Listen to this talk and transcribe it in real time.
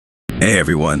Hey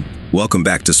everyone, welcome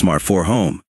back to Smart 4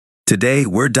 Home. Today,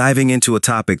 we're diving into a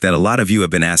topic that a lot of you have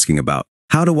been asking about,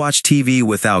 how to watch TV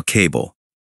without cable.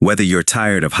 Whether you're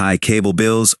tired of high cable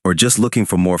bills or just looking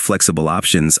for more flexible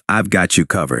options, I've got you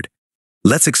covered.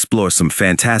 Let's explore some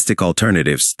fantastic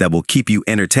alternatives that will keep you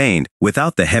entertained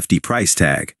without the hefty price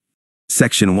tag.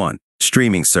 Section 1.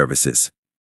 Streaming Services.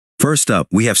 First up,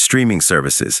 we have streaming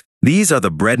services. These are the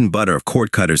bread and butter of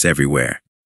cord cutters everywhere.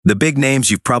 The big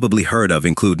names you've probably heard of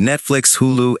include Netflix,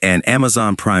 Hulu, and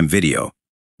Amazon Prime Video.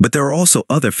 But there are also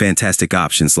other fantastic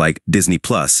options like Disney+,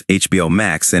 HBO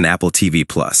Max, and Apple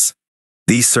TV+.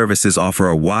 These services offer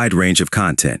a wide range of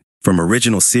content, from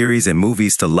original series and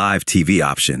movies to live TV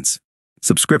options.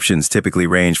 Subscriptions typically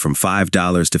range from $5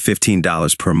 to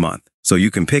 $15 per month, so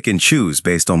you can pick and choose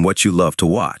based on what you love to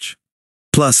watch.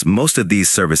 Plus, most of these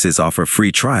services offer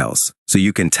free trials, so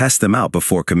you can test them out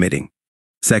before committing.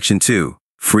 Section 2.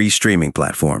 Free streaming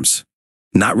platforms.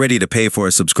 Not ready to pay for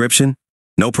a subscription?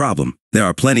 No problem. There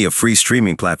are plenty of free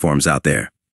streaming platforms out there.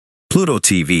 Pluto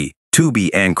TV, Tubi,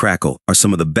 and Crackle are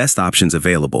some of the best options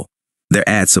available. They're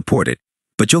ad-supported,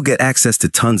 but you'll get access to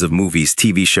tons of movies,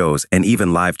 TV shows, and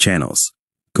even live channels.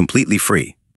 Completely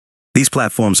free. These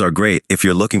platforms are great if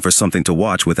you're looking for something to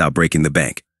watch without breaking the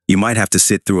bank. You might have to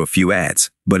sit through a few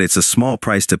ads, but it's a small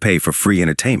price to pay for free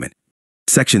entertainment.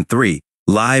 Section 3.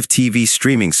 Live TV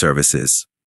Streaming Services.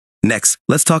 Next,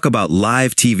 let's talk about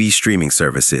live TV streaming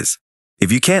services.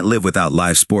 If you can't live without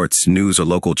live sports, news, or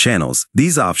local channels,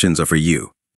 these options are for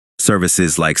you.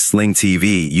 Services like Sling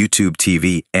TV, YouTube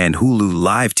TV, and Hulu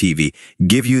Live TV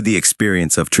give you the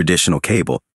experience of traditional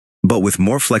cable, but with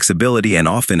more flexibility and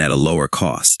often at a lower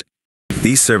cost.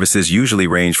 These services usually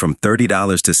range from $30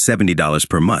 to $70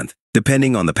 per month,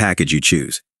 depending on the package you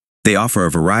choose. They offer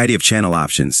a variety of channel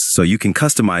options, so you can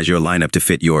customize your lineup to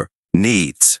fit your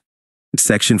needs.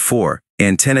 Section 4.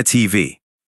 Antenna TV.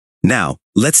 Now,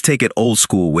 let's take it old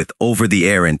school with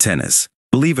over-the-air antennas.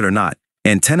 Believe it or not,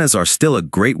 antennas are still a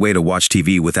great way to watch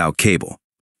TV without cable.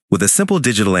 With a simple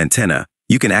digital antenna,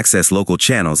 you can access local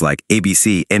channels like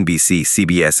ABC, NBC,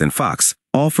 CBS, and Fox,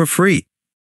 all for free.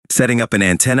 Setting up an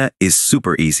antenna is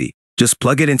super easy. Just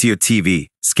plug it into your TV,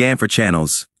 scan for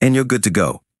channels, and you're good to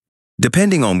go.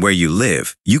 Depending on where you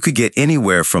live, you could get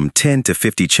anywhere from 10 to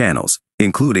 50 channels,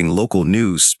 including local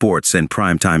news, sports, and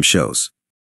primetime shows.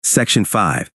 Section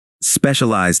 5.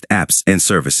 Specialized Apps and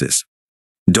Services.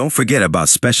 Don't forget about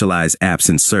specialized apps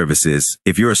and services.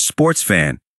 If you're a sports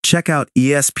fan, check out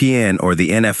ESPN or the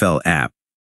NFL app.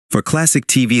 For classic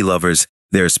TV lovers,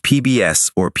 there's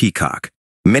PBS or Peacock.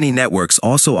 Many networks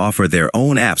also offer their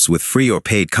own apps with free or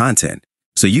paid content,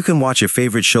 so you can watch your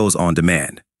favorite shows on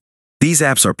demand. These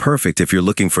apps are perfect if you're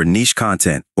looking for niche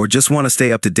content or just want to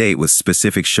stay up to date with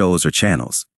specific shows or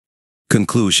channels.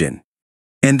 Conclusion.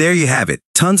 And there you have it,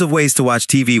 tons of ways to watch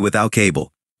TV without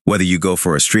cable. Whether you go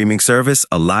for a streaming service,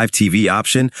 a live TV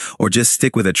option, or just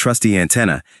stick with a trusty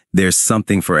antenna, there's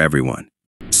something for everyone.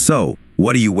 So,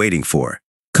 what are you waiting for?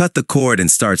 Cut the cord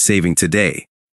and start saving today.